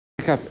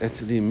Pick up at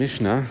the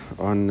Mishnah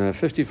on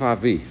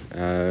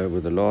 55b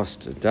with the last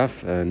daf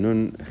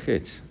Nun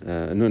Hay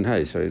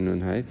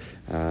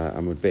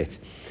Amud Bet.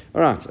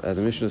 All right, the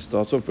Mishnah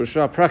starts off with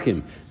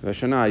Prakim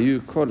Vashana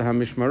you call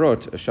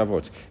mishmarot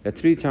Shavot. At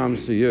 3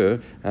 times a year,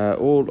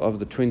 all of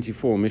the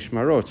 24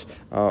 mishmarot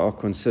are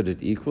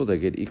considered equal. They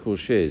get equal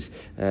shares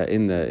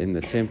in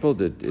the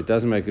temple. It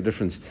doesn't make a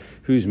difference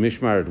whose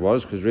mishmar it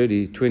was, because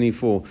really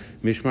 24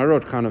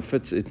 mishmarot kind of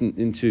fits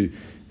into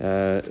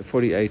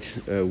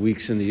 48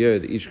 weeks in the year.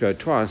 They each go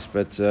twice,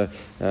 but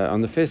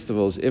on the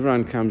festivals,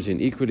 everyone comes in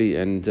equally,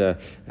 and the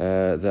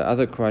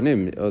other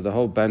Kohanim, or the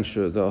whole bunch,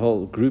 or the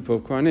whole group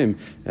of Kohanim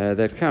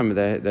that come,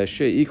 they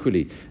share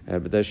equally.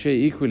 But they share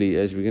equally,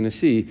 as we're going to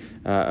see,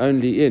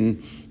 only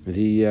in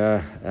the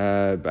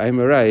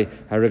Eimerei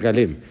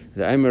Haregalim.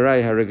 The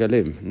Eimerei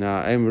Haregalim.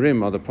 Now,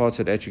 Eimerim are the parts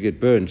that actually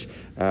get burnt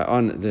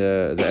on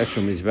the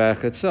actual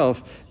Mizbeach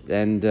itself,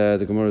 and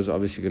the Gemara is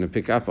obviously going to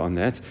pick up on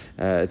that.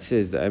 It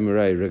says the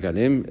Eimerei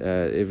Regalim,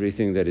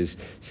 everything that is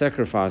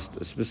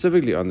sacrificed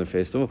specifically on the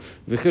festival,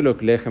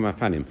 V'chiluk Lechem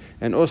HaPanim,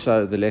 and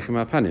also the Lechem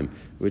HaPanim,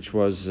 which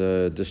was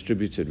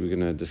distributed. We're going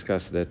to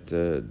discuss that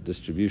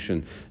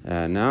distribution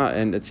now.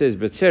 And it says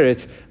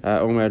B'tzeret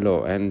Omer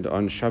Lo, and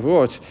on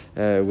Shavuot,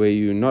 where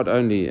you not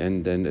only,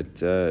 and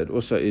it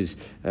also is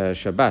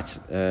Shabbat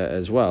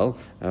as well,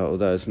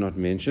 although it's not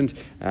mentioned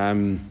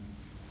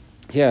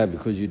here,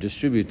 because you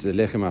distribute the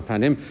lechem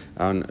hapanim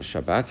on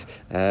Shabbat.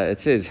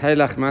 It says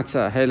heilach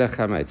matzah, heilach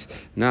chametz.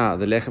 Now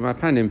the lechem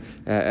hapanim,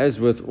 as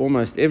with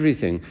almost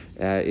everything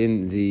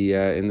in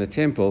the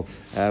temple,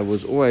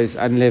 was always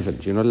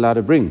unleavened. You're not allowed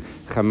to bring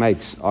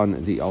chametz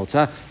on the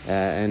altar,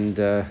 and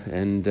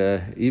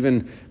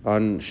even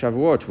on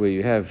Shavuot, where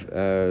you have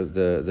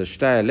the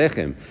shtei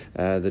lechem,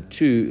 the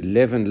 2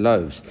 leavened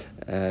loaves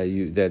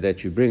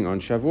that you bring on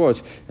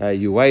Shavuot,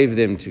 you wave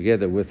them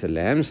together with the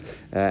lambs,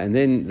 and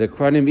then the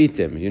Kohanim eat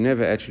them. You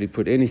never actually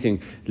put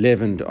anything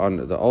leavened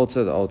on the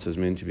altar. The altar is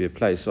meant to be a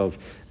place of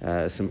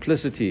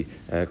simplicity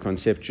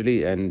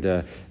conceptually, and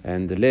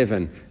the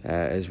leaven,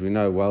 as we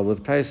know well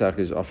with Pesach,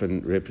 is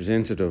often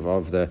representative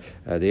of the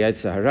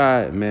Yetzer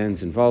Hara,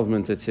 man's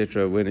involvement,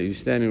 etc. When you're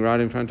standing right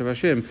in front of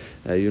Hashem,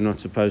 you're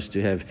not supposed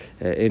to have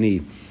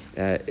any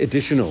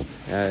additional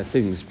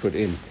things put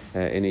in,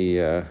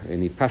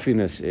 any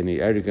puffiness, any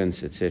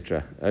arrogance,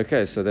 etc.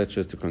 Okay, so that's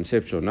just a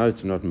conceptual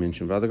note, not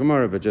mentioned by the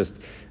Gemara, but just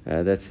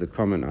that's the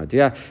common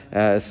idea.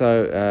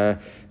 So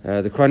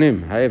the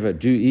Kohanim, however,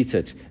 do eat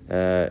it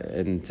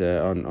and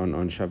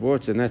on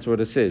Shavuot, and that's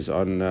what it says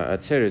on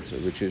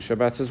Atzeret, which is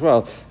Shabbat as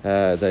well.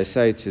 They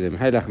say to them,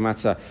 Heilach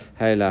matzah,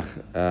 heilach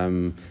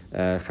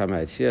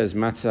chametz. Here's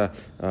matzah,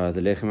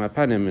 the lechem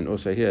hapanim, and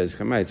also here is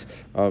chametz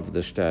of the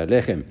shtei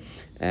lechem.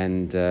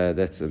 And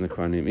that's in the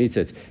Kohanim eat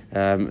it.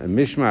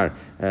 Mishmar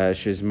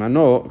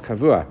shizmano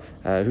kavua,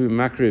 who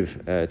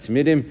makriv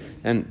timidim,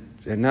 and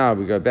now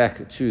we go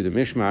back to the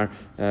Mishmar,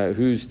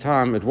 whose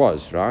time it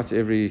was, right?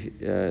 Every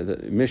the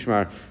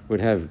Mishmar would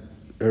have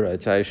a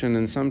rotation,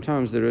 and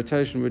sometimes the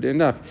rotation would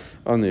end up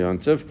on the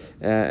Yontiv,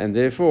 and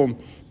therefore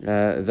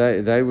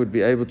they would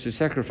be able to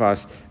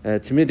sacrifice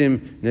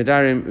timidim,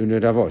 nedarim,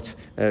 unedavot,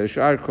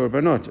 shar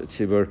korbanot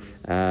tzibur.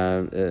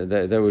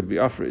 They would be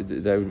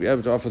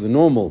able to offer the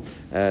normal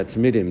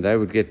timidim. They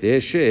would get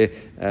their share.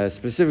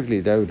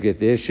 Specifically, they would get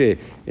their share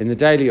in the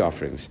daily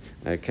offerings.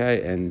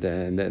 Okay, and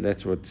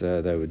that's what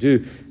they would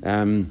do.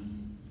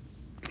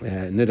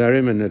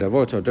 Nedarim and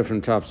Nedavot are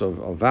different types of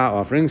vow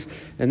offerings,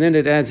 and then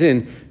it adds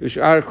in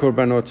Ushar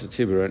Korbanot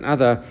Tzibur, and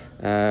other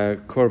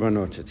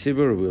Korbanot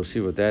Tzibur. We'll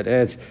see what that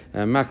adds.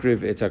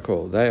 Makriv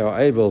etakol. They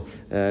are able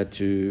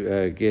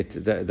to get.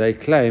 They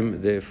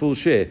claim their full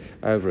share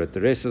over it. The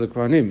rest of the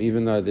Kohanim,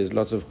 even though there's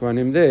lots of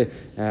Kohanim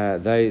there,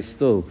 they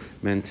still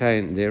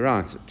maintain their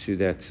right to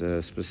that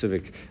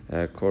specific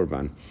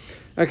Korban.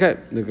 Okay,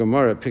 the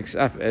Gemara picks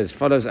up as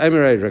follows: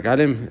 Eimerei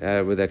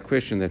Regalim, with that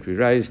question that we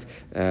raised,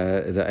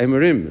 the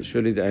Eimerim,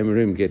 surely the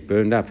Eimerim get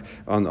burned up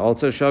on the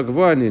altar. Shal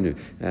Gavoa Ninu,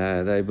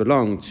 they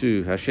belong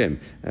to Hashem.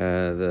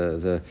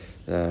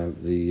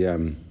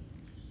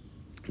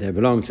 They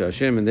belong to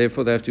Hashem, and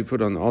therefore they have to be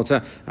put on the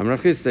altar.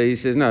 Amrachista, he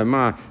says, no,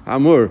 ma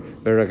amur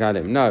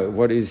beragalim. No,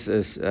 what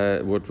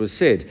was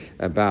said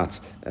about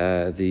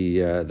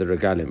the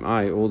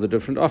regalim, all the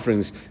different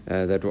offerings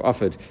that were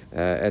offered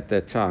at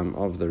that time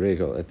of the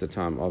regal, at the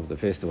time of the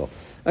festival.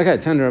 Okay,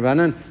 Tanur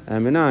Rabbanan,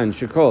 Minayin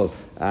Shekol,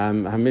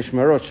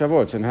 Mishmarot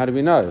Shavot, and how do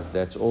we know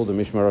that all the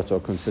Mishmarot are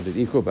considered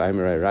equal by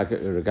Eimerei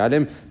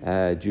Regalim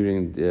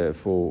during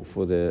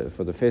for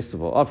the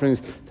festival offerings?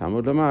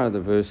 Talmud Lamar,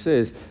 the verse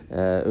says,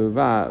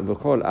 Uva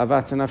v'kol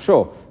avat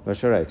nafsho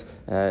v'sharet.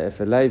 If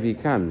a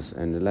Levi comes,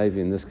 and the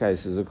Levi in this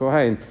case is a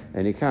Kohen,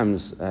 and he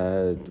comes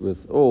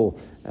with all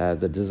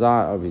the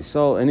desire of his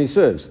soul, and he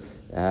serves,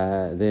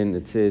 then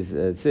it says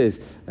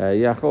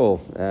Yachol,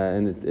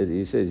 and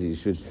he says he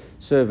should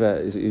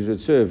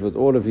serve with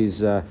all of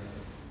his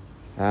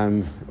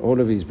all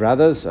of his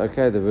brothers.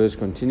 Okay, the verse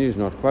continues,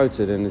 not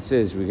quoted, and it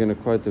says, we're going to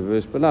quote the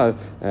verse below,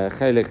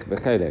 chelek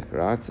b'chelek,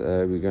 right?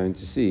 We're going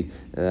to see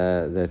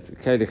that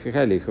chelek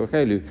chelek or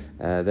chelu,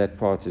 that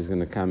part is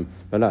going to come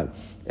below.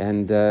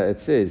 And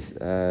it says,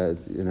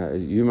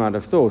 you might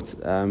have thought,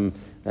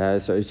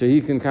 so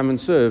he can come and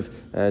serve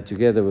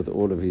together with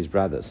all of his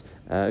brothers.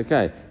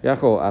 Okay, you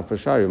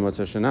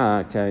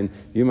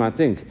might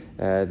think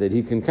that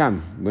he can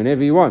come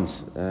whenever he wants,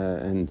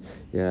 and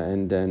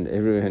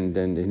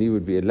he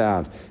would be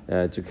allowed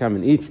to come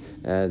and eat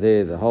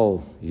there the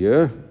whole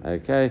year.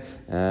 Okay,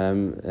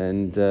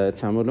 and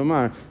Talmud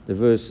Lomar, the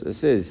verse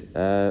says,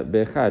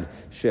 Bechad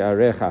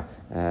she'arecha.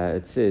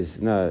 It says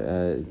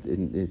no,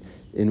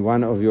 in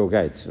one of your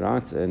gates,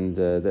 right? And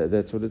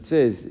that's what it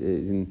says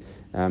in.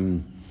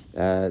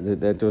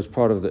 That was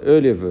part of the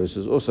earlier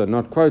verses, also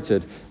not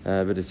quoted,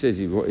 but it says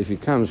if he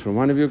comes from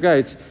one of your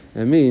gates,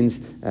 it means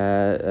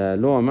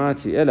lo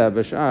amati ela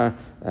b'shar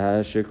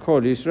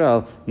shekol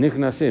Yisrael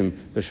nichnasim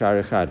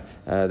b'shar echad.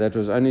 That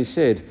was only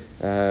said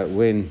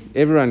when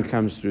everyone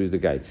comes through the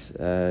gates.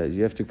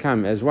 You have to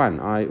come as one.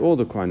 All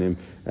the Kohanim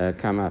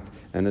come up,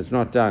 and it's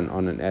not done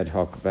on an ad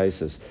hoc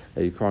basis.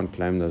 You can't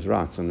claim those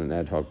rights on an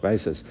ad hoc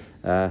basis.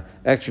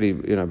 Actually,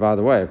 by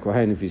the way, a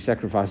Kohen, if he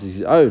sacrifices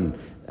his own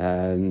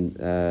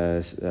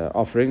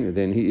offering,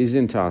 then he is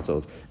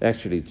entitled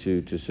actually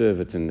to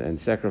serve it and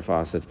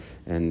sacrifice it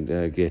and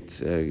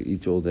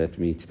eat all that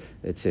meat,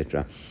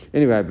 etc.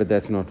 Anyway, but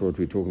that's not what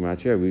we're talking about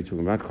here. We're talking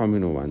about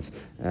communal ones.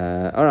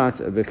 All right,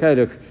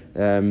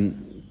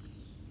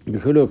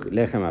 B'chuluk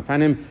lechem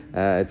apanim.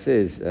 It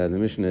says, the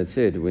Mishnah had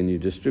said, when you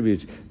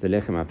distribute the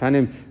lechem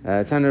apanim,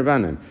 Taner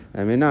Banan,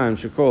 Minaim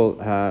shekol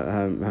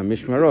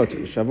mishmarot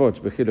shavot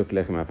b'chuluk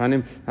lechem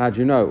apanim. How do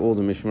you know all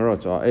the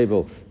mishmarot are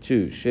able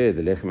to share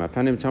the lechem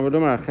apanim? Talmud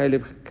Lomar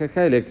chelek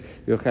kechelek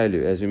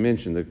yochelu. As we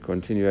mentioned, the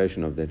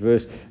continuation of that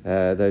verse,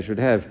 they should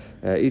have,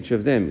 each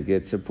of them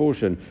gets a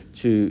portion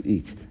to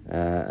eat.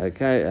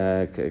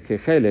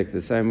 Kechelek,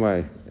 the same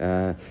way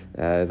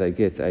they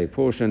get a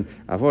portion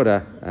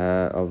avoda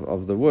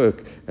of the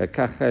work,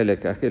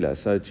 kachelek achila,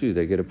 so too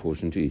they get a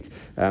portion to eat.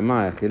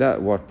 Ma achila,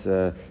 what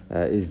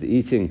is the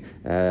eating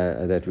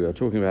that we are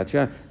talking about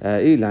here?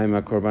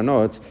 Ilaima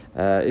korbanot,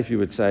 if you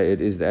would say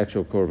it is the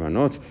actual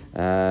korbanot,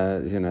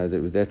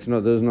 those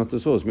are not the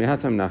source.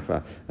 Mihatam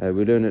nachva,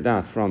 we learn it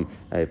out from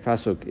a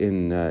pasuk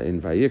in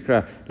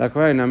Vayikra.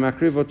 Lakohen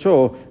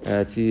makrivoto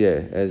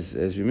tiyeh,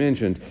 as we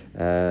mentioned,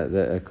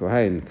 the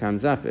Kohen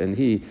comes up and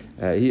he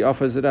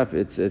offers it up.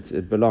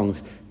 It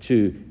belongs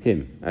to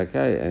him.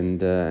 Okay, and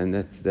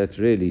that's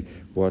really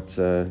what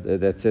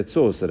that's that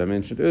source that I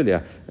mentioned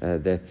earlier.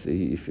 That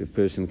if a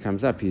person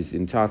comes up, he's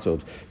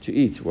entitled to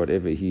eat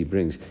whatever he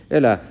brings.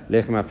 Ela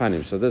lechem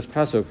apanim. So this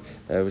pasuk,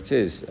 which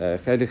says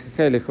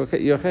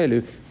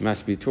yochelu,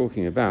 must be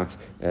talking about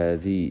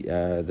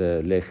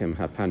the lechem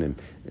hapanim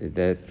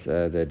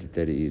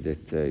that he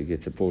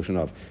gets a portion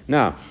of.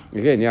 Now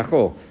again,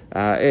 Yachol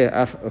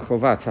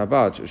chovat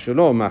habat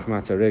shalom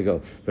machmat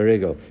regel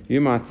beregel.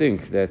 You might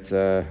think that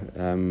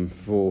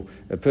for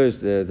a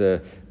person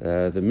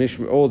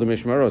all the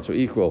mishmarot are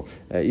equal,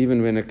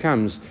 even when it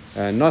comes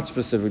not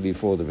specifically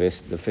for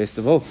the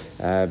festival,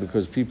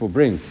 because people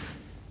bring.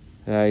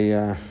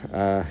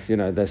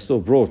 They're still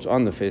brought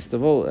on the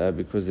festival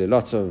because there are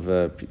lots of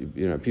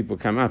people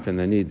come up and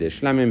they need their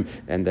shlamim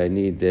and they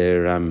need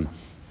their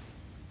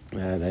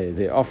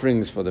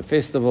offerings for the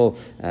festival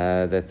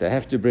that they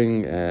have to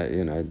bring,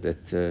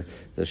 the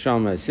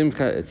Shalma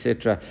Simcha,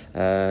 etc.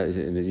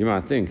 You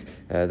might think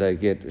they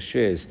get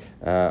shares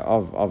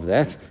of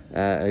that.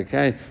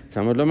 Okay,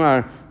 Talmud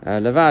Lomar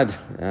Levad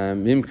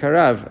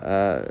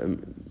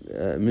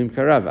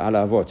Mimkarav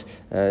ala avot.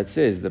 It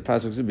says the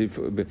pasuk should be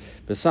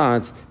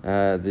besides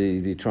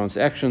the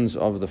transactions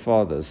of the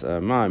fathers.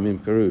 Ma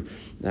mimkaru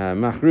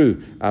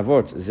machru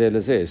avot zeh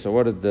lezeh. So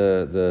what did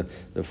the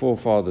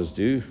forefathers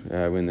do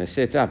when they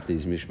set up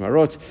these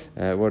mishmarot?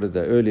 What did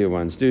the earlier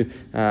ones do?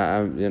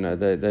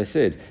 They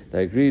said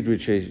they agreed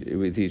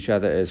with each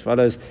other as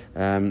follows: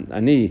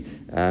 Ani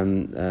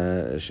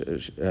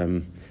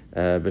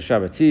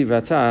b'shabbati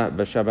v'ata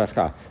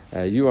b'shabbatcha.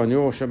 You on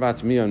your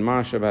Shabbat, me on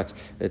my Shabbat,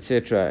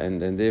 etc.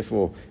 And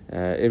therefore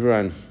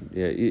everyone,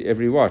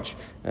 every watch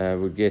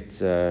would get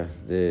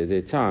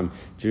their time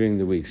during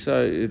the week.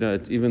 So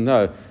even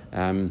though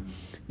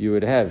you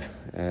would have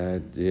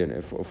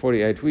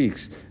 48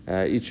 weeks,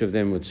 each of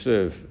them would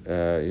serve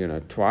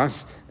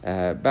twice.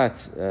 But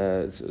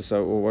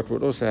what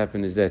would also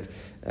happen is that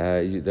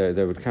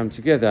they would come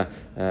together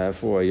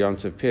for a Yom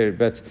Tov period,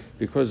 but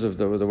because of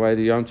the way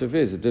the Yom Tov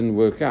is, it didn't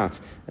work out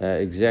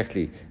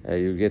exactly.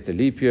 You get the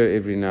leap year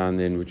every now and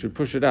then, which would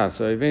push it out.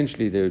 So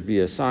eventually there would be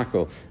a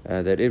cycle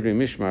that every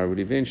mishmar would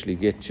eventually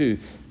get to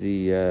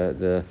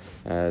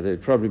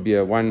there'd probably be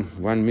a one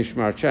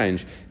mishmar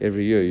change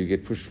every year. You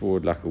get pushed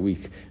forward like a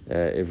week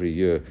every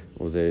year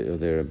or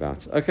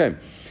thereabouts. Okay.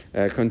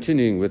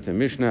 Continuing with the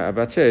Mishnah,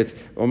 Abatet,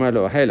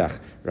 Omalo Helach,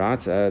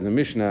 right? The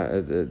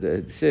Mishnah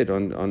said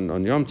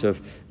on Yom Tov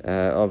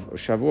of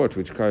Shavuot,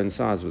 which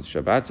coincides with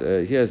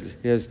Shabbat.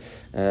 Here's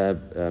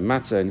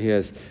matzah and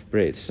here's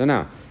bread. So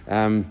now,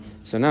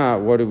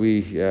 what do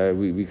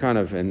we kind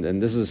of,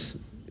 and this is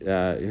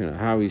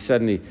how we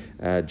suddenly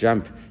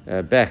jump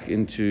back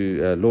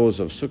into laws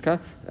of Sukkah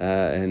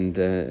and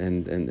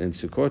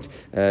Sukkot.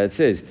 It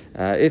says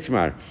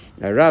Itmar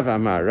Rav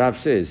Amar. Rav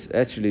says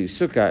actually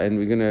Sukkah, and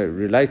we're going to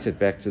relate it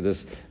back to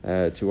this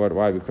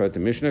why we quote the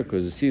Mishnah,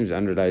 because it seems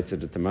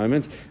unrelated at the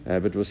moment,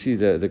 but we'll see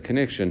the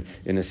connection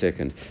in a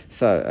second.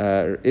 So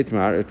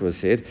Itmar, it was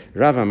said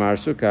Rav Amar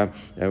Sukkah.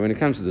 When it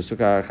comes to the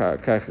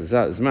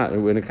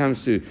Sukkah, when it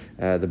comes to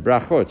the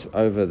brachot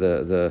over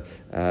the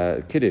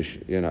Kiddush,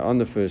 on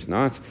the first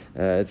night,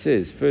 it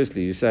says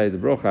firstly you say the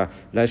brocha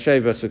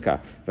Lashev Sukkah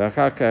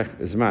v'achar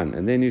kach zman,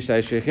 and then you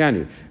say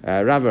Shechianu.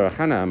 Rav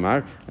Rachana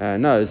Amar,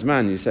 no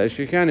zman, you say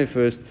Shechianu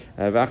first,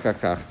 v'achar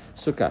kach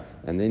Sukkah,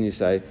 and then you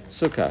say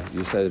Sukkah.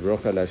 You say the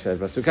brocha Lashev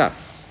Sukkah.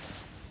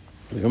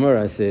 The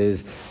Gemara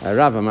says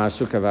Rav Amar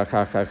Sukkah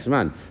v'achar kach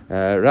zman.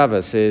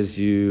 Rava says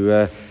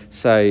you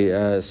say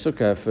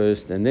Sukkah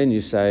first, and then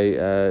you say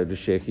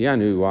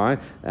Shechianu. Why?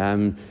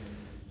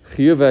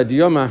 Chiyuva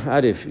diyoma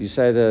arif. You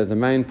say the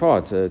main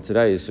part.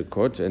 Today is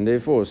Sukkot, and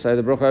therefore say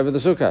the bracha over the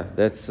Sukkah.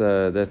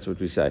 That's what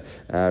we say.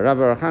 Rav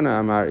Rachana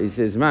Amar, he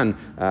says man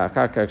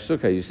karkak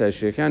Sukkah. You say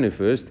Shechianu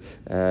first,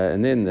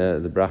 and then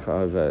the bracha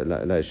over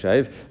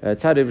Leishav.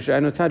 Tadu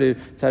v'she'anu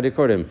tadu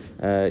kodem.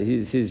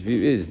 His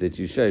view is that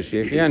you say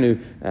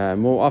Shechianu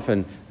more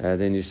often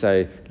than you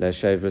say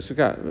Leishav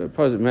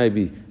v'Sukkah.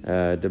 Maybe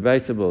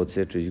debatable,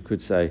 etc. You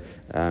could say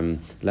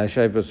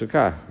Leishav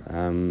v'Sukkah.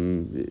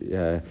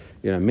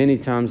 Many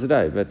times a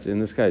day, but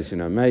in this case,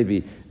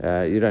 maybe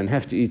you don't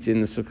have to eat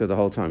in the sukkah the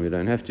whole time. You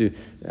don't have to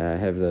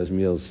have those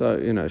meals. So,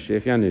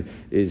 Shechianu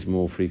is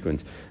more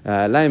frequent.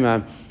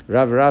 Lema,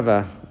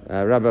 Rabba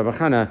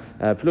Bachana,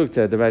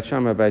 Plukta, the Beit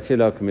Shammai, Beit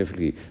Hillel,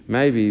 K'mifli.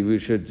 Maybe we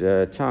should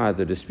tie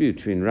the dispute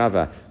between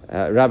Rabba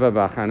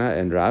Bachana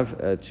and Rav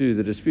to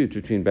the dispute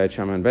between Beit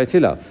Shammai and Beit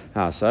Hillel.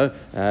 How so?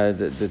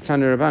 The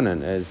Tanu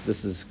Rabbanan, as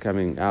this is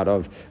coming out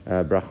of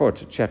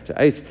Brachot, chapter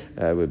 8,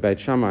 where Beit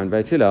Shammai and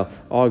Beit Hillel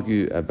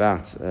argue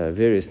about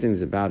various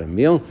things about a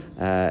meal,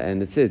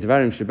 and it says,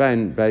 Dvarim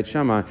Shebain Beit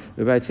Shammai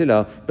Beit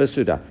Hillel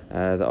Basuda.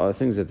 There are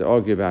things that they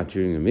argue about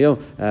during a meal.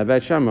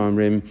 Beit Shammai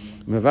Omrim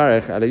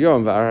Mavarech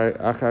Alayom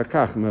V'achar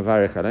Kach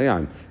Mavarech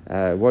Alayam.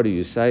 What do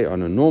you say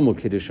on a normal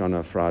Kiddush on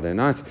a Friday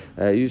night?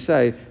 You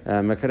say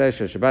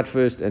Makadesh Shabbat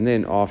first, and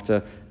then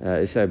after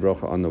you say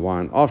bracha on the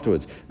wine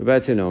afterwards.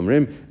 Beit Hillel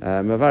Omrim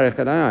Mavarech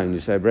Alayam. You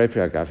say Brei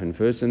Pri HaGafen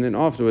first, and then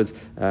afterwards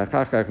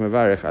Kach Kach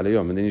Mavarech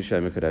Alayom, and then you say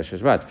Makadesh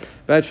Shabbat.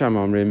 Beit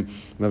Shammai Omrim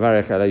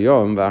Mavarech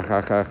Alayom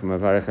V'achar Kach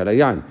Mavarech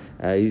Alayam.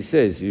 He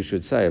says you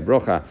should say a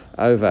bracha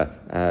over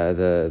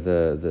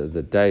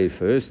the day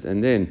first,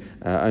 and then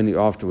only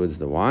afterwards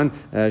the wine.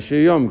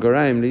 Shiyom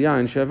Goraim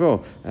Liyain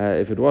Shavo.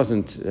 If it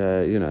wasn't,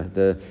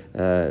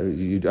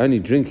 you're only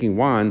drinking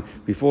wine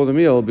before the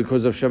meal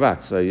because of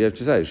Shabbat. So you have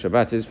to say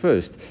Shabbat is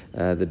first.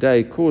 The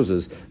day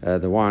causes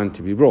the wine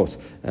to be brought.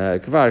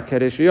 Kvar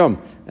Kadesh Yom.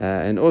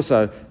 And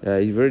also,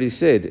 you've already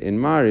said in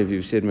Mariv,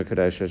 you've said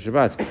Mekadesh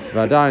Shabbat,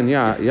 Vadayin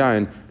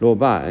Yain Lo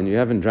Ba, and you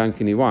haven't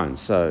drunk any wine.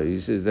 So he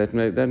says that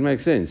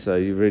makes sense. So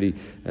you've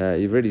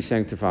already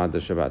sanctified the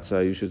Shabbat. So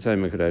you should say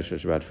Mekadesh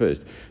Shabbat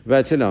first.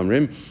 Beit Hillel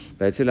Omrim,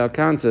 Beit Hillel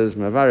counters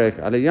Mavarech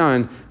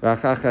Alayain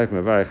V'achachak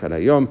Mavarech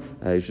Alayom.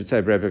 You should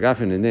say Brei Pri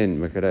HaGafen and then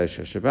Mekadesh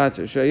Shabbat.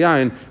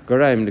 Sheyain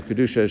Goraim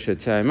L'Kedusha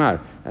She'Tayimar.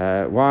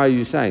 Why are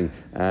you saying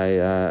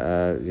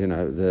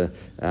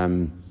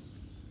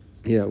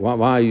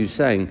why are you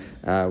saying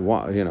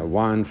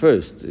wine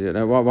first?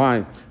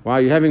 Why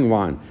are you having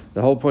wine?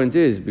 The whole point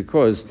is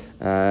because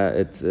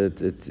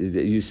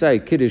you say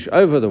Kiddush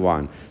over the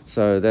wine,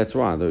 so that's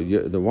why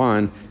the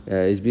wine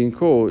is being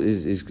called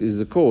is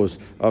the cause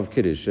of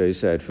Kiddush. So you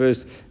say at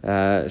first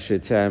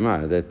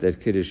that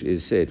Kiddush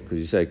is said because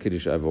you say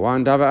Kiddush over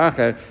wine. Davar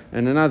acher,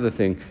 and another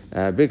thing,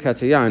 Birkat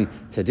Hayan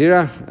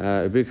Tadira,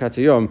 Birkat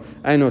Hayom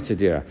Eino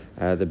Tadira.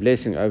 The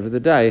blessing over the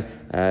day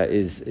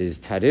is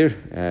tadir,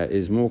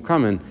 is more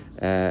common,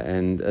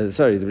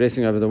 the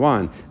blessing over the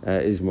wine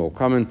is more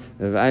common.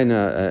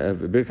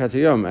 Birkat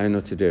Hayom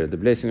Eino Tadira. The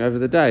blessing over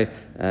the day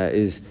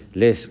is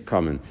less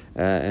common.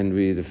 And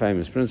the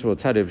famous principle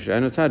tadir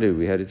v'she'eino tadir.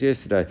 We had it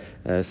yesterday.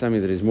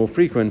 Something that is more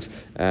frequent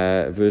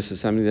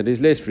versus something that is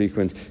less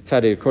frequent.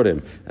 Tadir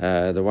kodem.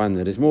 The one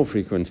that is more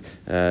frequent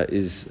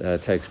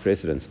takes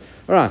precedence.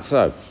 All right,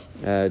 so.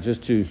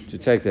 Just to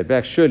take that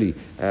back, surely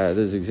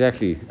there's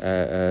exactly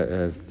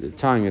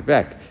tying it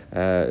back.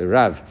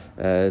 Rav,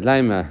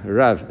 Laima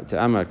Rav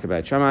to Amar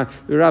Kabeit Shammai,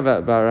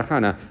 Rav Bar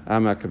Rachana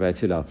Amar Kabeit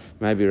Hillel.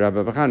 Maybe Rav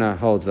Bar Rachana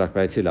holds like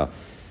Beit Hillel.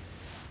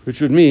 which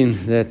would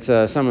mean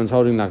that someone's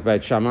holding like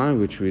Beit Shammai,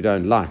 which we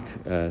don't like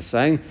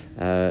saying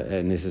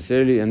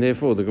necessarily, and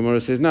therefore the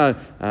Gemara says, no,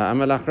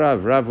 Amalach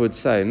Rav. Rav would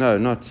say, no,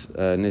 not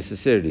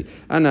necessarily.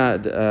 Ana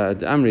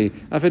Amri,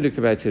 Afilu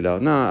Beit Hillel.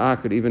 No, I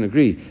could even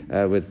agree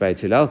with Beit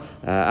Hillel.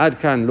 Ad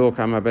kan lo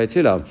kama Beit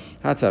Hillel.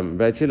 Hatam,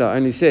 Beit Hillel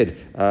only said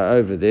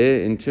over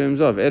there in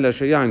terms of Ela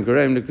Shayan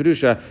Gorem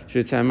Lekudusha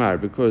Shetamar,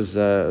 because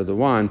the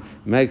wine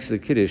makes the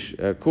Kiddush,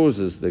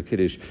 causes the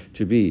Kiddush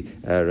to be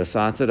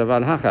recited of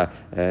Al-Hacha.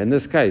 In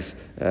this case,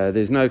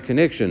 there's no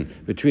connection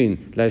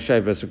between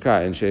Leishay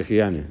Sukkah and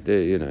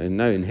Shechianu.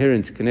 No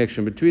inherent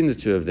connection between the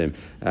two of them.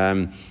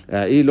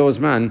 Elaw's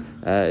man,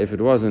 if it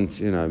wasn't,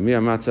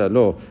 Miyamata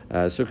law,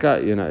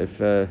 Sukkah,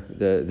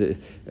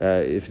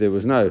 if there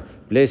was no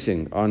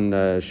blessing on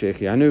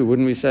Shechianu,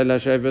 wouldn't we say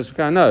Leishay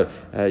Sukkah? No,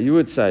 you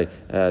would say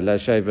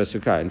Leishay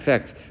Sukkah. In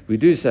fact, we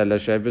do say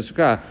Leishay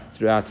Sukkah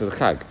throughout the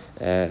Chag.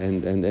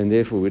 And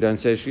therefore we don't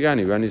say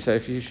Shechianu, we only say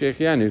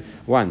Shechianu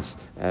once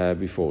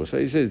before. So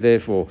he says,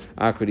 therefore,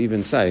 I could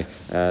even say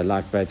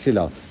like Beit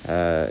Hillel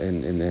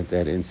in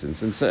that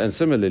instance. And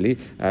similarly,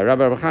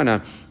 Rabbi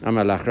Bachana,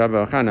 Amalach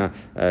Rabbi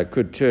Bachana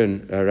could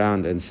turn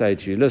around and say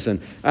to you,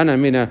 listen, Ana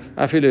mina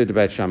afilu de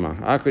Beit Shammai.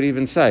 I could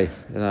even say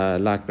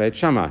like Beit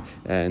Shammai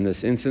in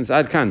this instance,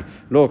 Ad kan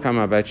lo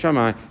kama Beit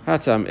Shammai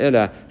hatam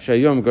ela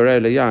shayom gorei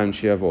leyam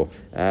shiavo.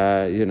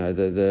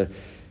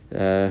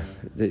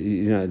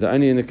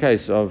 Only in the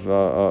case of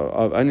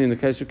only in the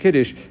case of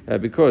Kiddush,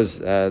 because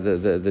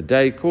the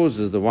day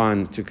causes the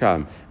wine to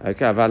come.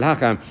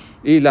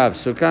 Ilav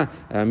Sukkah,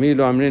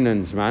 Milo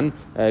Amrinan Zman.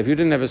 If you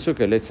didn't have a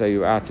Sukkah, let's say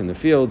you're out in the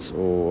fields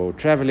or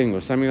traveling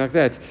or something like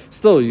that,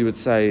 still you would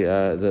say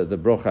the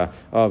brocha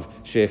of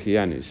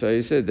Shechianu. So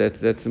he said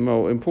that's the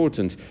more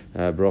important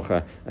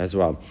brocha as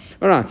well.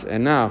 All right,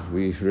 and now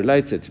we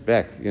relate it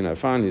back,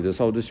 finally this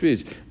whole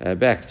dispute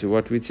back to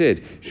what we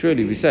said.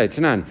 Surely we say,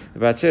 Tanan,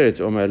 Batzeret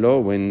Omer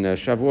Lo, when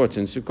Shavuot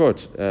and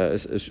Sukkot,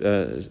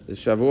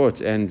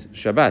 Shavuot and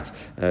Shabbat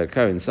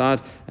coincide,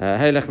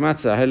 Heilach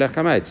Matzah, Heilach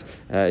Chametz.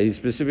 He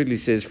specifically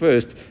says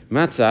first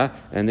matzah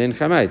and then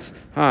chametz.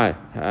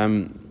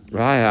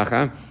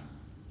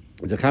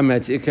 The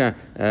chametz ikar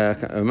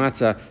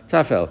matzah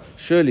tafel.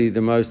 Surely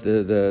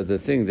the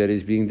thing that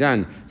is being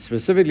done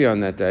specifically on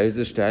that day is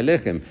the shtei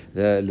lechem,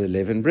 the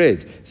leavened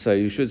bread. So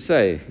you should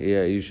say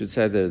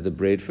the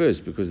bread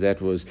first, because that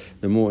was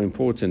the more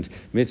important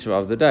mitzvah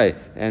of the day.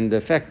 And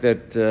the fact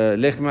that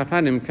lechem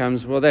apanim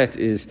comes, well, that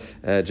is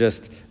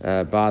just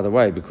by the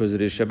way, because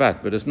it is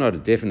Shabbat, but it's not a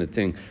definite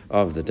thing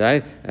of the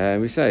day.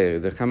 We say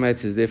the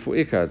chametz is therefore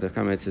ikar, the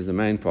chametz is the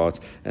main part,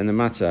 and the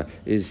matzah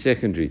is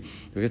secondary.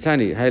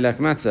 V'katani heilach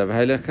matzah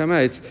v'heilach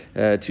chametz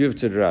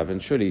tiyuvted Rav,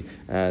 and surely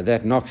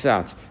that knocks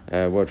out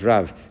what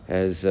Rav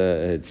has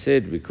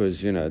said,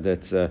 because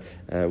that's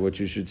what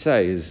you should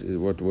say is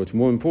what's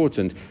more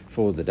important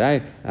for the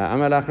day.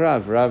 Amalach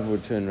Rav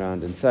would turn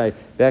around and say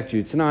back to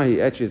you, Tanahi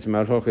etchit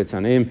malchochet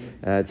tanim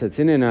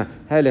tatzinina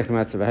heilech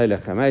matzah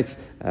v'heilech chametz.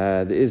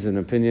 There is an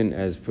opinion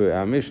as per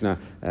our Mishnah.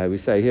 We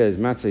say here is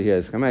matzah, here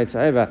is chametz.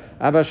 However,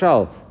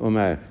 Abashal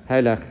Omer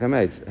heilech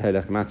chametz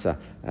heilech matzah.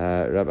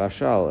 Rab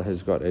Ashal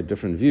has got a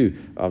different view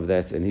of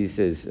that, and he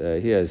says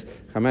here's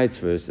chametz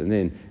first and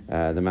then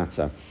the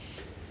matzah.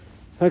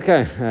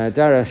 Okay,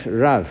 Darash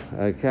Rav.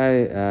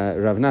 Okay,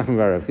 Rav Nachman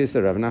bar Rav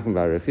Chisda. Rav Nachman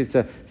bar Rav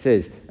Chisda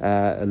says,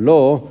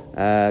 law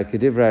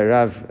kedivrei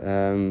Rav.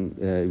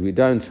 We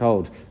don't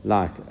hold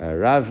like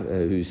Rav,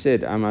 who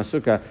said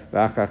Amasuka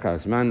v'achar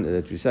zman,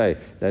 that you say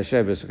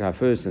Leishay Sukkah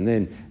first and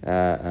then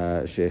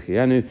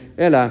Shechianu.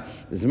 Ela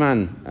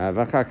zman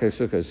v'achar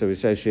Sukkah. So we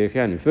say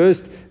Shechianu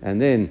first and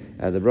then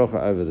the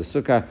brocha over the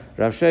Sukkah.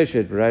 Rav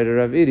Sheshet b'rei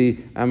Rav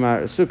Idi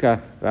Amar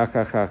Sukkah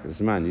v'achar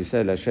zman. You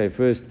say Leishay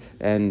first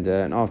and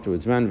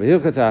afterwards. As we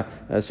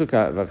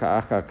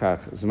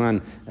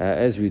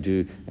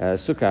do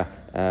Sukkah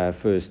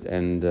first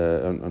and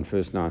on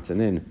first night, and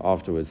then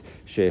afterwards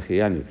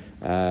Shechianu.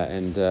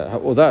 And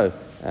although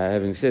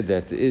having said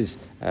that,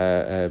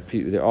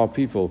 there are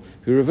people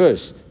who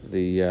reverse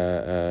the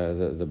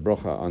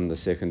brocha on the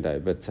second day,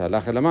 but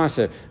halacha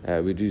l'maaseh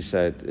we do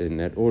say it in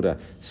that order.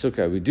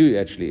 Sukkah we do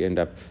actually end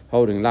up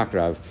holding like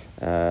Rav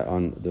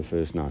on the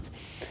first night.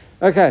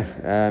 Okay,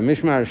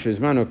 mishmar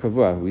shizmano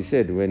kavua. We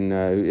said when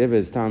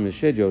whoever's time is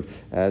scheduled,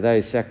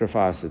 they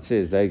sacrifice. It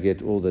says they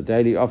get all the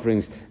daily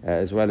offerings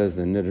as well as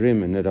the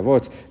nidrim and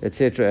nidavot,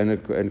 etc.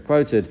 And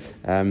quoted.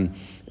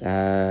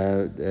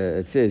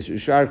 It says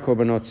Shar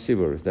Korbanot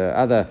Tzibur, the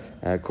other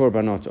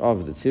Korbanot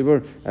of the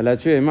Tzibur.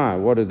 Latui Ma,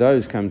 what do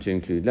those come to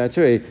include?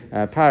 Latui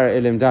Para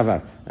Elim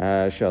Davar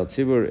Shal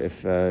Tzibur,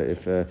 if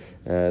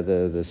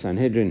the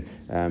Sanhedrin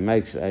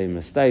makes a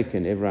mistake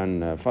and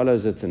everyone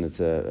follows it, and it's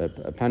a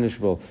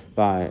punishable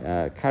by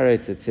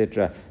karet,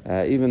 etc.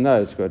 Even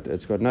though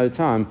it's got no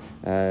time,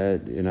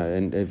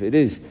 and if it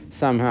is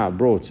somehow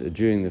brought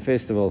during the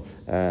festival,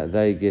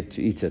 they get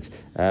to eat it.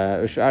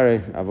 Ushare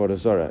Avodah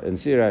Zorah and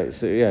Sirei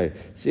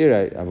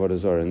Avodah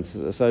Zorah, and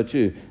so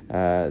too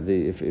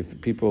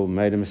if people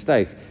made a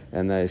mistake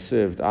and they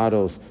served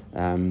idols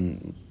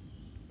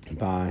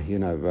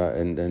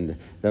and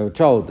they were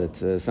told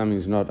that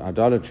something's not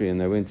idolatry, and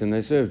they went and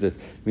they served it.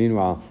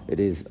 Meanwhile, it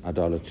is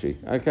idolatry.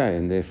 Okay,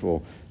 and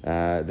therefore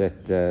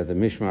that the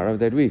mishmar of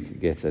that week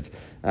gets it.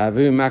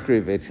 V'hu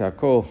makriv et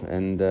hakol,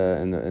 and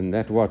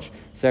that watch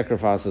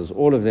sacrifices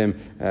all of them.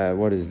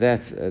 What is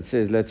that? It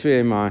says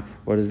latzui mai.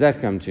 What does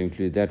that come to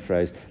include? That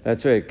phrase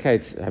latzui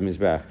kates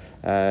hamizbach.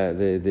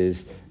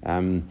 There's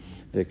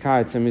the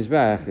kites and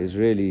mizbach is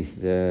really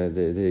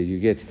you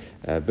get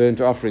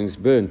burnt offerings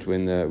burnt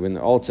when the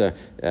altar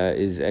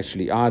is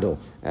actually idle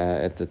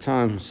at the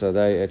time, so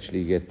they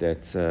actually get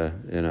that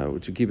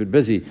to keep it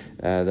busy.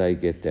 They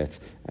get that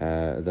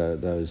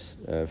those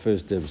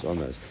first dibs on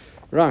those.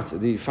 Right,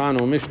 the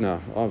final Mishnah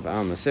of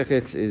our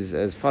Masechet is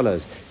as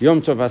follows: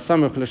 Yom Tov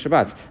Hasamuch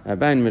LeShabbat,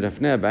 Bein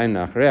Midafnei Bein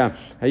Nachrea,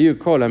 Hayu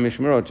Kol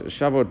HaMishmarot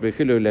Shavot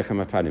B'Chilu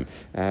Lechem HaPanim.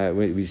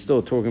 We're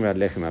still talking about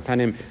Lechem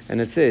HaPanim,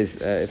 and it says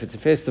if it's a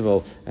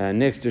festival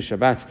next to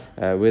Shabbat,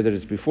 whether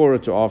it's before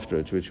it or after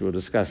it, which we'll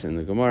discuss in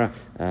the Gemara,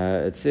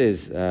 it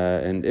says,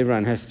 and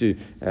everyone has to,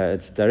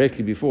 it's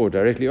directly before,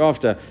 directly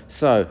after,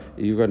 so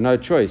you've got no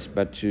choice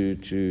but to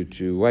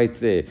wait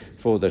there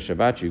for the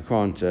Shabbat. You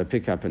can't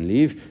pick up and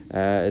leave.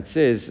 It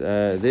says,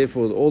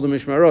 therefore, all the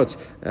mishmarot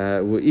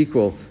were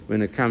equal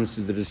when it comes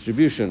to the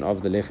distribution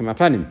of the lechem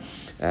hapanim.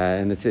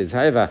 And it says,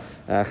 however,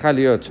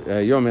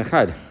 chaliot yom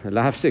echad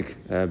lahafsik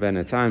ben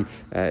a time,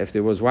 if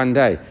there was one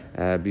day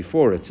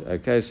before it.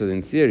 Okay, so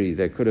in theory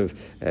they could have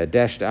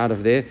dashed out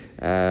of there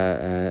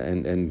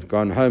and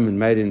gone home and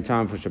made it in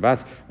time for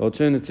Shabbat.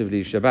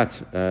 Alternatively,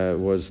 Shabbat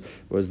was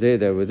there,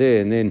 they were there,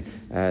 and then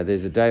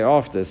there's a day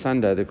after,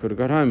 Sunday, they could have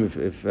got home.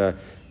 If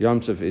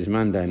Yom Tov is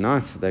Monday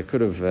night, they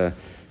could have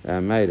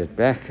made it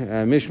back.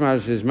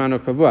 Mishmar is mano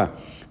kavua.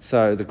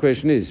 So the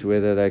question is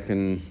whether they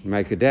can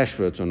make a dash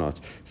for it or not.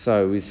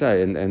 So we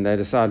say, and they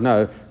decide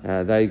no,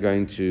 they're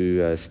going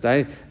to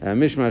stay.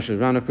 Mishmar is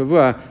mano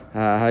kavua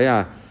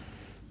haya.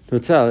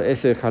 Nutel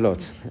eser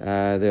chalot.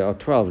 There are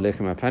 12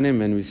 lechem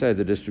hapanim, and we say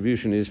the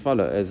distribution is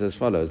as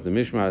follows. The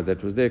mishmar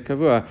that was there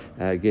kavua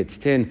gets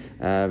 10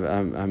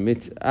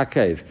 mit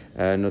akev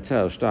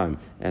notel shtaim,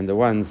 and the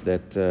ones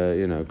that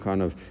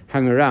kind of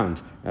hung around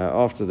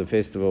after the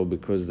festival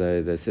because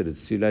they said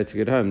it's too late to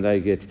get home, they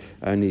get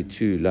only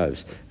 2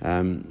 loaves.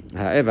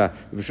 However,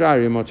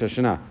 v'shar yomot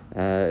hashana,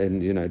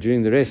 and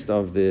during the rest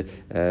of the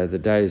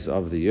days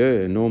of the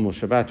year, a normal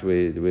Shabbat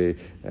where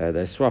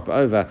they swap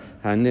over.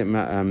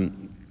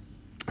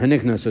 The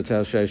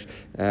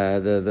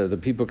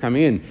people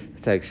coming in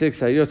take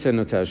 6.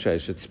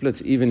 It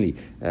splits evenly.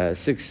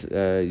 6,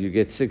 you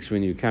get 6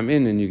 when you come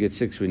in, and you get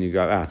 6 when you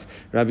go out.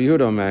 Rabbi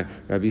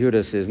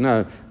Yehuda says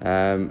no.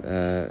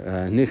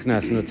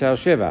 Nichnas notel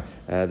sheva.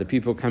 The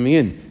people coming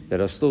in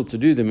that are still to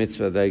do the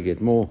mitzvah, they get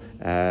more.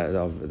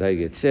 They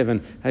get 7.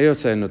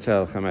 Hayotze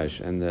notel chamesh,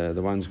 and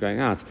the ones going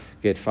out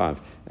get 5.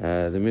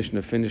 The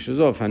Mishnah finishes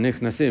off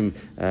hanichnasim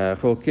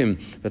cholkim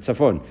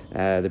b'tzafon.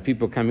 The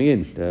people coming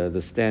in,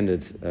 the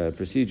standard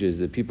procedures.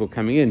 The people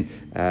coming in,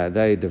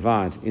 they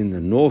divide in the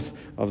north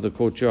of the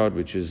courtyard,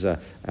 which is a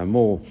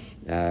more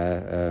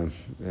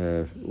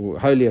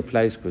holier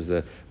place, because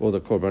all the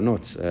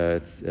korbanot,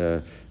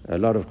 a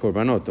lot of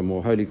korbanot, the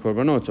more holy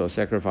korbanot, are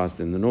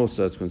sacrificed in the north,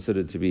 so it's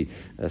considered to be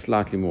a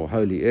slightly more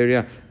holy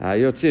area.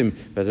 Yotzim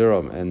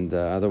b'darom, and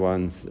other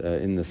ones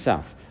in the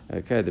south.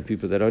 Okay, the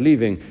people that are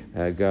leaving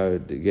go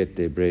to get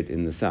their bread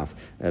in the south.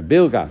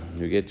 Bilgah,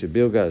 we get to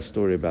Bilgah, a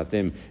story about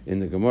them in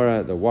the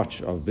Gemara, the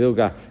watch of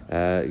Bilgah.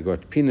 You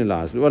got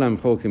penalized.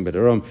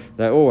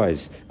 They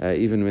always,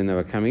 even when they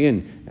were coming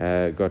in,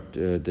 got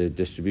the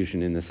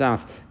distribution in the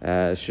south.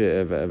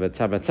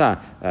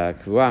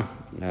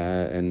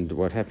 And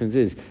what happens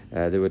is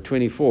there were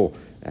 24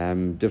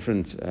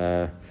 different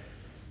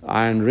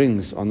iron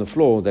rings on the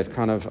floor that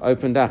kind of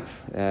opened up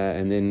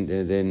and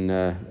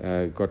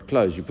then got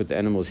closed. You put the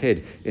animal's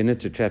head in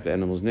it to trap the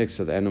animal's neck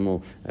so the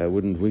animal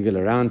wouldn't wiggle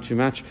around too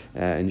much,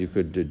 and you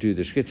could do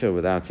the shkita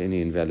without any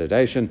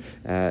invalidation.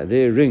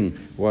 Their ring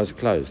was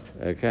closed.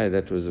 Okay,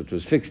 it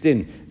was fixed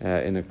in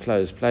a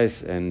closed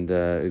place, and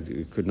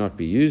it could not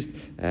be used,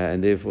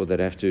 and therefore they'd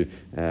have to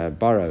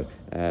borrow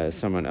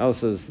someone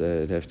else's.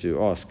 They'd have to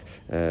ask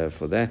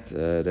for that.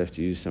 They'd have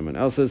to use someone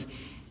else's.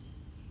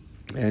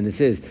 And it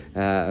says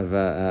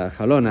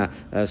chalona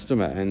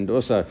stuma, and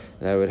also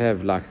they would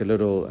have like a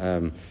little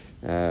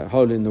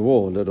hole in the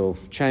wall, a little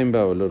chamber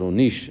or a little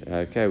niche,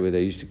 okay, where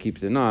they used to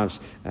keep the knives,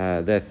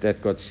 that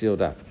got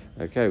sealed up.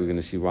 Okay, we're going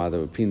to see why they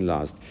were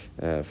penalized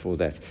for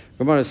that.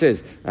 Gemara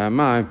says,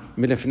 "My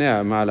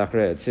milafnea, my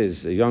lachrea." It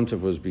says Yom Tov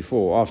was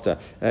before or after.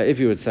 If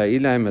you would say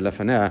Ilai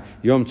milafnea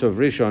Yom Tov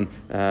Rishon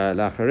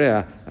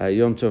lachrea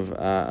Yom Tov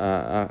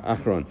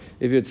Achron.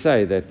 If you would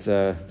say that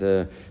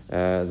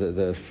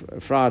the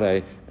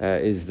Friday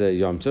is the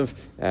Yom Tov,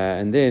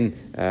 and then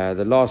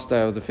the last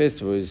day of the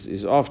festival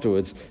is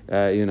afterwards,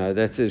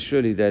 that is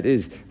surely that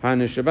is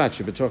Hainu Shabbat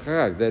Shabbat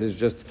Chag. That is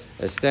just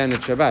a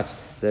standard Shabbat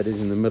that is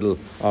in the middle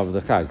of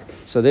the Chag.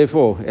 So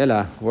therefore,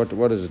 Ella,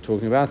 what is it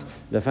talking about?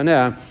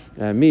 Lefanea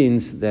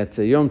means that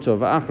Yom Tov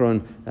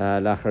Achron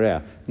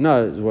Lacharea.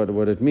 knows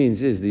what it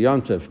means is the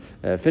Yom Tov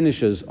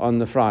finishes on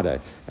the Friday,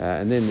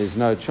 and then there's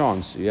no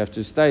chance. You have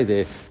to stay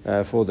there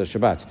for the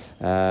Shabbat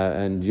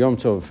and Yom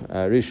Tov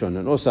Rishon,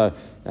 and also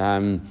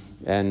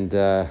and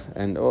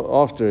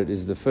after it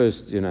is the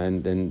first,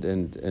 and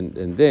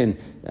then.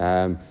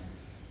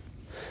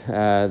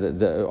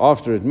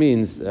 After it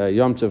means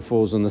Yom Tov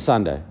falls on the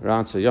Sunday,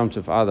 right? So Yom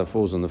Tov either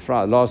falls on the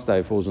last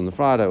day falls on the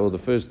Friday, or the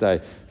first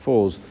day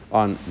falls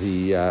on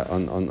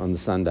the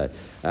Sunday.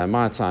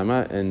 My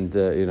timer, and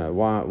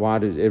why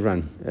did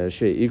everyone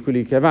share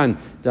equally? Kevan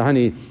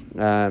dahani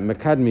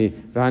makadmi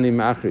v'hani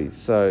ma'achri.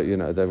 So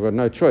they've got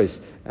no choice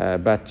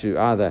but to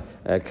either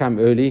come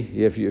early.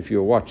 If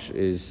your watch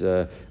is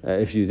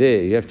if you're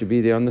there, you have to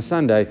be there on the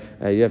Sunday.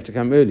 You have to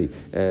come early.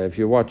 If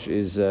your watch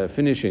is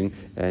finishing,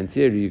 in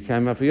theory, you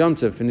came up for Yom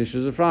Tov,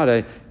 finishes a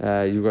Friday.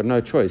 You've got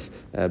no choice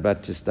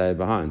but to stay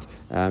behind.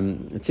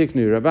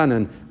 Tiknu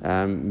Rabbanan.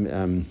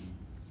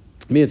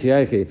 It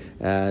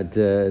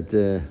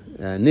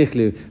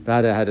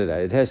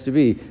has to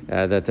be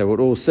that they would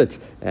all sit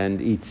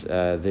and eat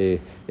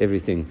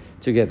everything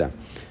together.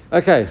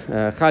 Okay,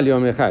 Chal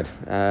Yom Echad.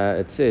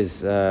 It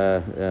says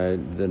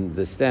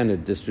the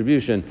standard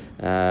distribution.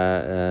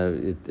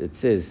 It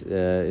says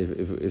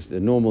if the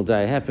normal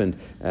day happened,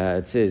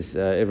 it says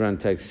everyone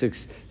takes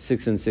six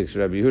and six.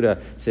 Rabbi Yehuda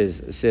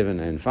says 7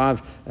 and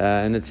 5,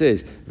 and it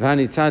says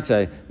V'hani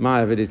tate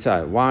ma'av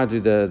v'ditai. Why do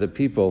the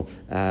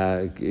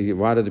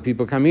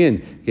people coming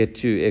in get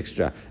 2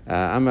 extra?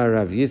 Amar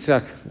Rav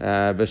Yitzchak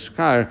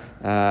b'shkar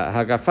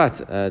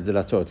hagafat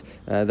delatot.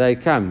 They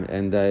come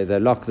and they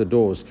lock the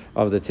doors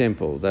of the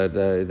temple.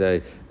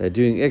 They're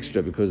doing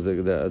extra because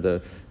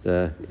the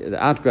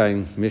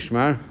outgoing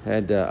mishmar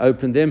had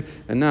opened them,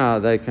 and now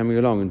they're coming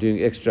along and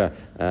doing extra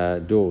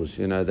doors.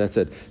 That's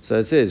it. So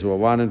it says, well,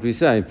 why don't we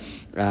say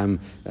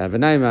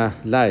v'neima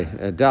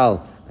lei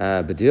dal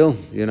badil?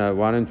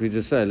 Why don't we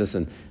just say,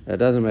 listen, it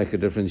doesn't make a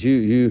difference.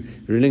 You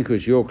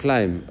relinquish your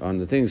claim on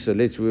the thing, so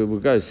we'll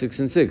go 6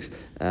 and 6.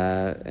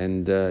 I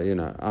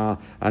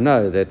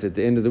know that at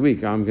the end of the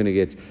week I'm going to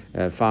get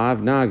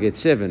 5. Now I get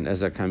 7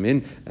 as I come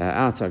in.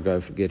 Out I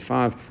get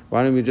 5.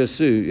 Why don't we just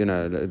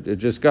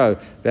just go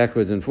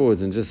backwards and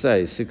forwards and just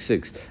say 6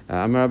 6.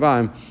 Amar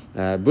Abayim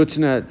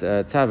butna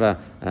tava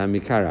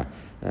mikara.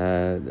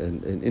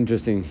 An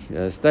interesting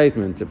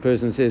statement. A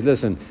person says,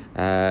 listen,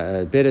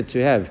 better to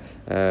have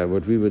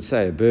what we would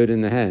say a bird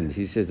in the hand.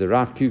 He says the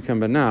ripe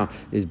cucumber now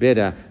is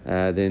better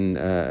than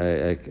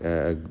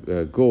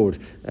a gourd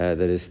that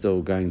is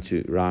still going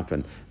to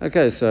ripen.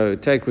 Okay, so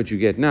take what you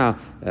get now.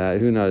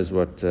 Who knows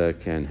what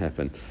can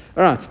happen.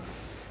 All right.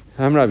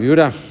 I'm Rav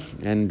Yehuda,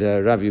 and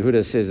Rav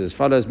Yehuda says as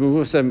follows: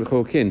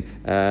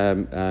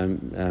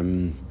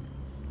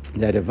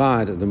 they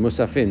divide the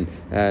musafin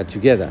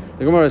together.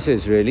 The Gemara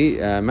says, really,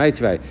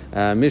 Meitvei,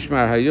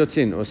 Mishmar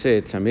Hayotzin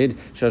Oseh Tamid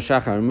Shal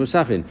Shachar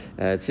Musafin.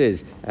 It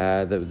says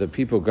the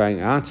people going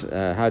out,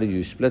 how do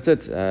you split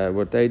it?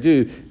 What they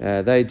do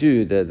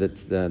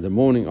the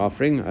morning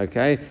offering,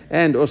 okay,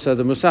 and also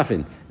the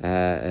musafin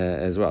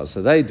as well.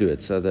 So they do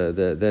it. So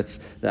that's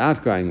the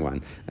outgoing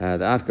one,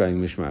 the outgoing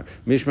mishmar.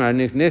 Mishmar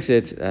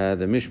Nichneset,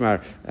 the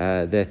mishmar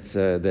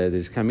that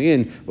is coming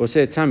in,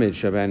 Oseh Tamid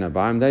Shabein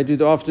Abayim. They do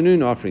the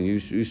afternoon offering.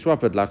 You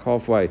swap it like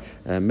halfway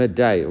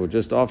midday or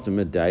just after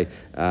midday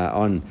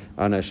on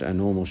a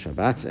normal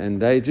Shabbat, and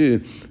they do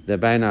the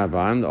Bein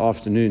Abayim, the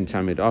afternoon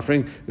Tamid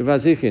offering, with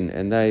Vazichin,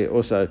 and they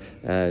also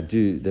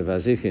do the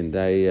Vazichin.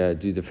 They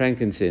do the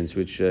frankincense,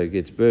 which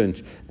gets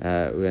burnt,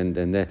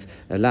 and that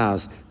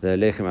allows the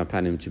Lechem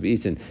Apanim to be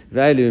eaten.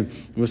 Velu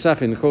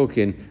Musafin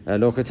Kolkin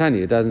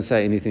Lokatani. It doesn't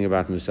say anything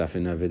about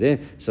Musafin over there,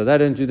 so they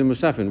don't do the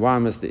Musafin. Why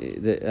must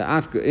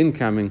the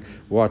incoming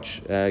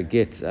watch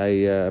get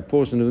a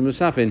portion of the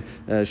Musafin?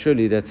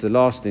 Surely that's the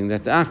last thing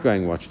that the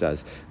outgoing watch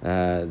does.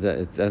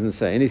 It doesn't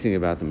say anything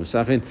about the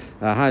musafin.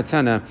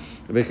 Ha'atana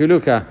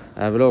b'kiluka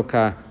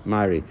v'loka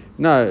mari.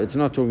 No, it's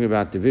not talking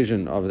about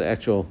division of the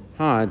actual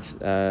hides.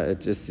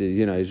 It just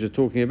he's just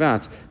talking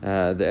about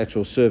the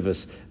actual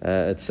service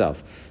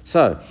itself.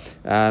 So,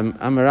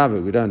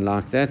 Amaravu, we don't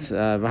like that.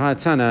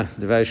 V'ha'atana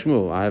devei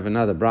Shmuel. I have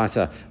another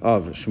brighter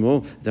of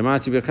Shmuel.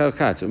 Damati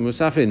b'chelkat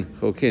musafin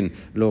chokin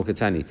lo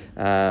katani.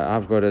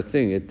 I've got a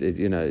thing.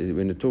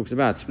 When it talks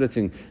about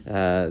splitting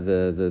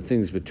the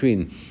things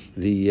between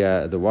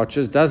the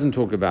watches, doesn't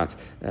talk about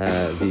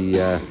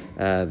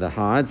the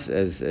hides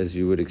as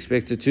you would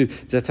expect it to.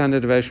 Zatana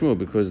devei Shmuel,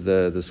 because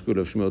the school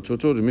of Shmuel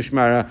taught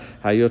mishmara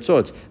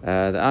hayotzot,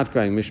 the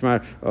outgoing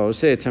mishmar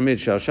oseh tamid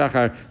shal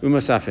shachar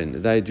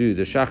umusafin. They do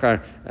the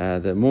shachar,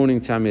 the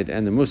morning tamid,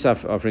 and the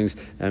musaf offerings.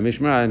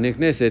 Mishmara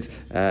nikneset,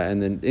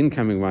 and the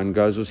incoming one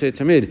goes oseh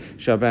tamid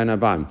shal bein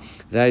abayim.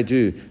 They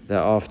do the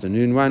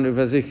afternoon one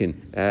uvazikin,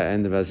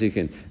 and the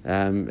vazikin.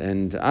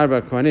 And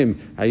arba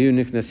kohanim hayu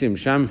niknesim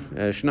sham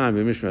shnaim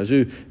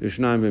b'mishmazu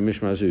ushnaim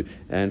b'mishmazu.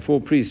 And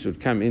 4 priests would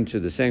come into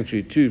the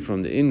sanctuary, 2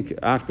 from the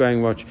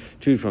outgoing watch,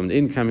 2 from the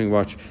incoming oncoming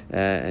watch,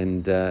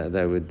 and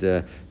they would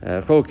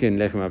cholkin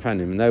lechem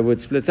apanim, and they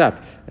would split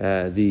up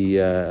the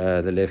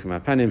lechem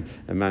apanim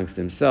amongst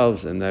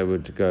themselves, and they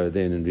would go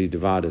then and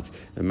redivide it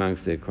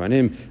amongst their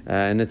kohanim.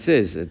 And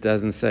it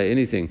doesn't say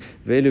anything.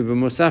 Velu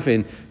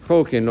b'musafin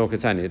cholkin lo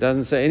katani. It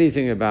doesn't say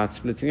anything about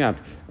splitting up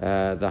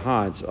the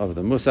hides of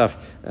the musaf.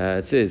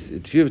 It says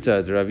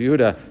tiyuvta Rav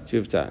Yehuda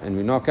tiyuvta, and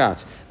we knock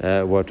out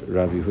what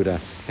Rav Yehuda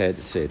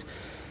had said.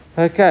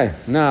 Okay,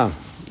 now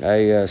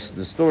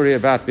the story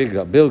about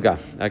Bilgah.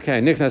 Okay,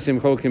 Nichnasim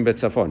Cholkim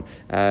Betzafon.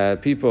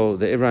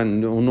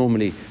 Everyone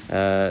normally,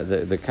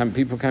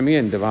 people coming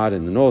in divide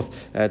in the north.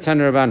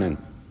 Taner Rabbanan.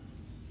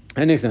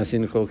 And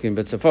Nichnasim Cholkim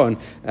Betzafon.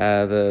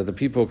 The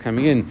people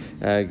coming in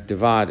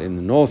divide in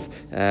the north.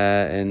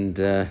 And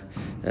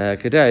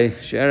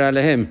Kedei She'era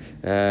Lehem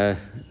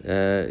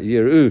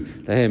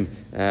Yiru Lehem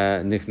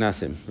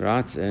Nichnasim,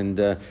 right? And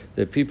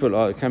the people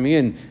are coming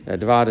in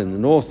divided in the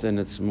north, and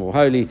it's more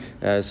holy,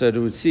 so it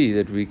would see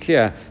that we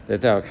clear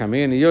that they are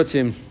coming in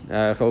Yotzim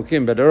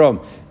Cholkim Badarom,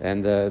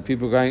 and the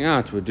people going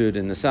out would do it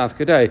in the south.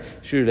 Kedei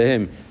Shu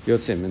Lehem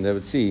Yotzim, and they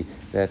would see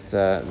that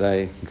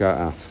they go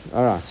out.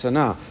 All right, so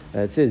now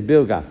it says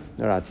Bilgah.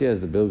 All right, here's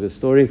the Bilgah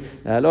story.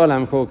 Lo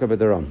Olam Cholka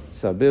Badarom.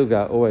 So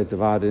Bilgah always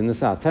divided in the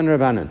south. Tan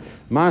Rabbanan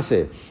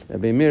Maseh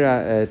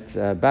B'Mira et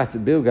Bat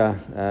Bilgah.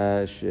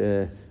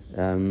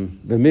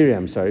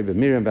 Miriam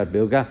bat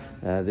Bilgah.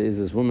 There is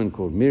this woman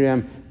called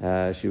Miriam.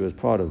 She was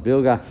part of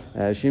Bilgah.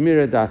 She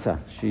mira data.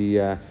 She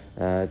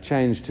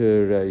changed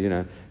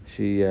her.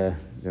 She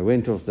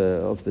went off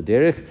the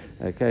derech.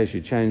 Okay,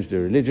 she changed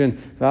her religion.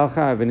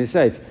 V'alcha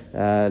v'nisait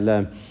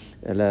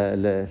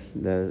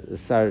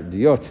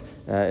Sardiot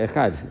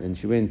Echad, and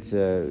she went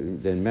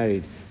then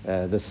married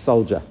this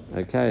soldier.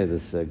 Okay,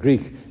 this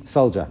Greek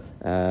soldier.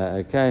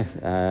 Echad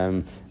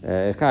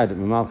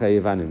Mamalcha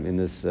Yevanim, in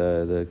this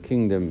the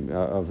kingdom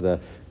of the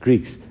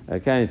Greeks.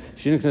 Okay,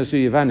 Shinuknasu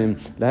Yevanim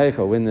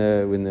laheichal, when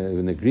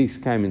the Greeks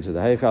came into the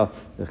heichal,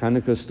 the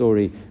Chanukah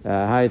story,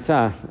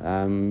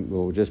 Hayata,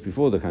 or just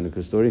before the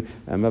Chanukah story,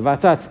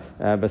 Mavatat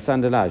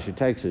Basandala, she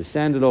takes her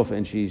sandal off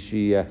and she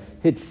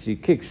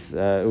kicks.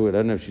 I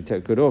don't know if she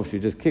took it off. She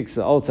just kicks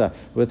the altar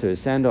with her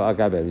sandal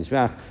agabe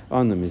mizbach,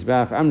 on the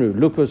mizbach. Amru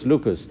lukus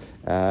lukus,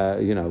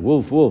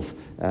 wolf.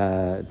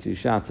 To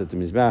shout at the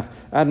mizbach.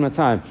 Ad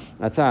matai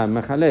ata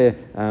machale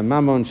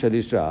mamon shel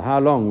Yisrael. How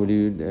long will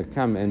you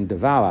come and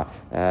devour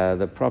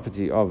the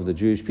property of the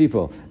Jewish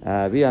people?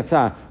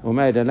 V'ata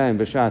umeid aleim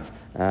b'shat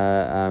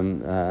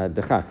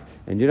dechak.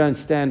 And you don't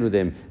stand with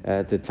them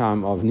at the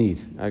time of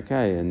need.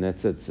 Okay, and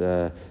that's it.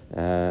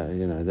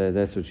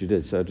 That's what you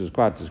did. So it was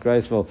quite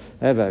disgraceful.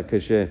 Ever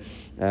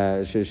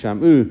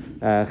shamu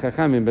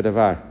chachamim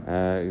b'davar,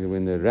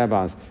 when the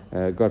rabbis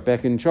got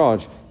back in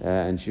charge,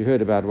 and she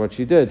heard about what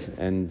she did,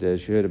 and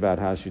she heard about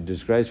how she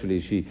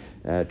disgracefully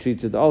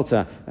treated the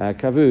altar.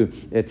 Kavu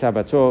et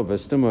tabato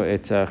v'stumo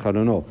et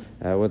charono.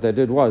 What they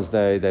did was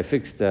they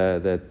fixed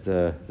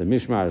the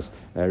mishmar's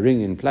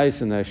ring in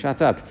place, and they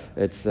shut up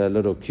its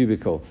little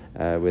cubicle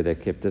where they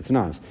kept its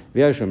knives.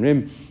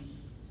 V'yoshomrim.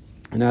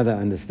 Another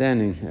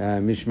understanding,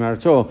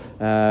 mishmarot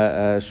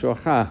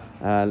shoha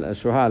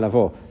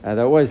lavo.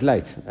 They're always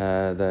late.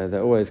 They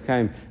always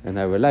came and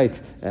they were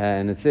late.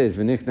 And it says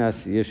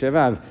v'nichnas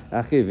Yeshevav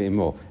achiv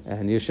imo.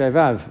 And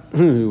Yeshevav,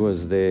 who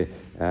was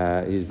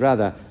his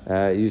brother,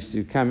 used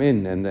to come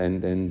in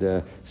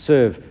and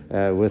serve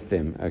with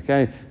them.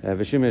 Okay,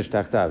 v'shimesh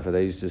tachtav,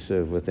 they used to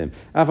serve with them.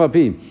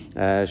 Afapi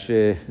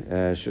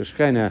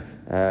sheshchena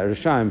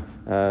Rishaim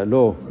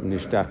lo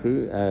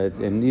nishtakru,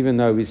 and even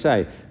though we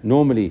say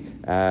normally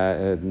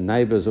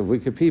neighbors of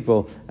wicked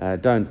people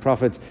don't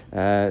profit,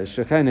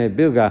 shechene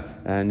Bilgah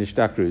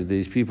nishtakru,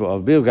 these people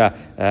of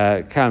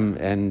Bilgah come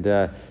and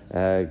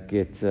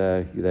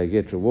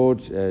get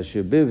rewards.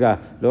 Bilgah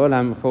lo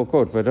olam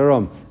cholkot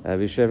v'darom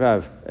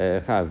v'shevav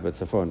chav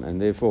b'tzafon, and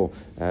therefore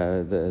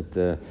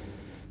the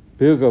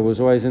Bilgah was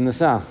always in the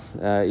south,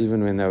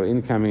 even when they were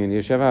incoming, in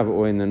Yeshevav,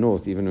 or in the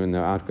north, even when they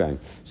were outgoing.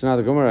 So now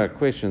the Gemara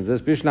questions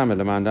this. Bishlam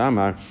elamanda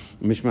amar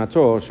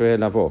mishmato shoel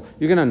lavo.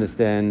 You can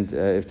understand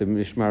if the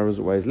mishmar was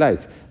always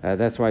late.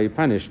 That's why you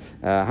punish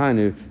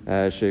hanu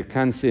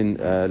shekansin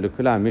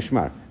lukula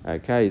mishmar.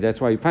 Okay,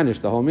 that's why you punish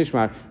the whole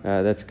mishmar.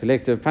 That's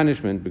collective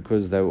punishment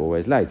because they were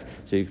always late.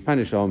 So you can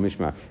punish the whole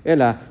mishmar.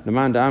 Ela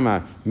lamanda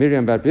amar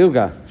Miriam bat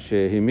Bilgah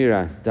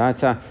shehimira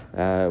data.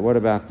 What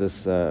about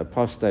this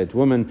apostate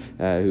woman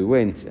who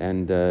went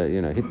and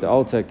hit the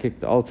altar,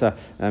 kicked the altar?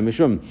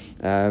 Mishum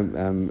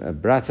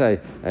brate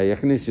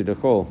yaknisu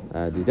dekol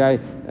diday.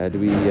 Do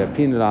we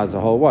penalize the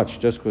whole watch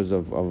just because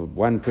of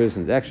one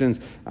person's actions?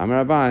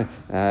 Amar Rabbi,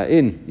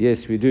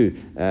 yes we do.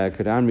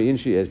 Could Amri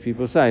Inshi, as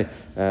people say,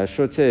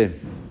 shoteh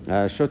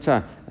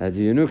Shota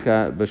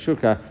diunuka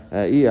bashuka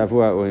I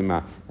avua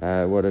oima.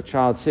 What a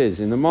child says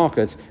in the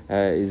market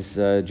is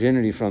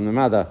generally from the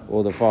mother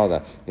or the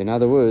father. In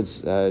other words,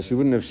 she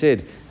wouldn't have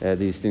said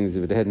these things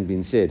if it hadn't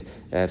been said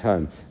at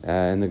home.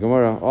 And the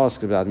Gemara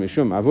asks about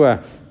Mishum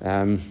Avua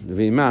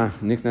Vima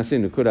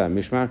Niknasin Ukura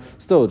Mishmar.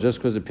 Still, just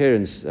because the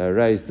parents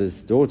raised this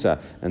daughter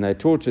and they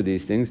taught her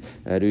these things,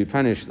 do we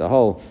punish the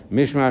whole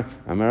Mishmar?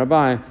 Amar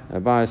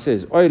Abai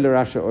says, Oy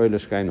l'rasha, oy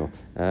l'shkeino.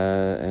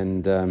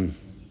 And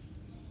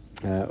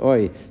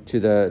oy to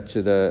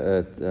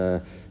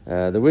the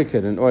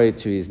wicked and oy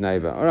to his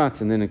neighbor. All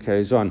right, and then it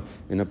carries on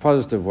in a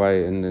positive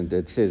way, and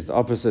it says the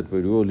opposite.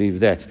 We will leave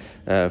that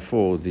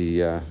for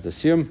the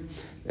SIYUM.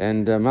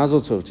 And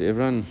mazel tov to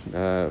everyone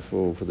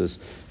for this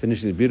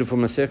finishing the beautiful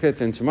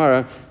Masechet. And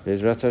tomorrow,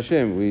 Bezrat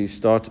Hashem, we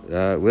start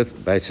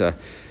with Beta.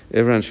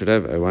 Everyone should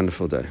have a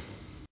wonderful day.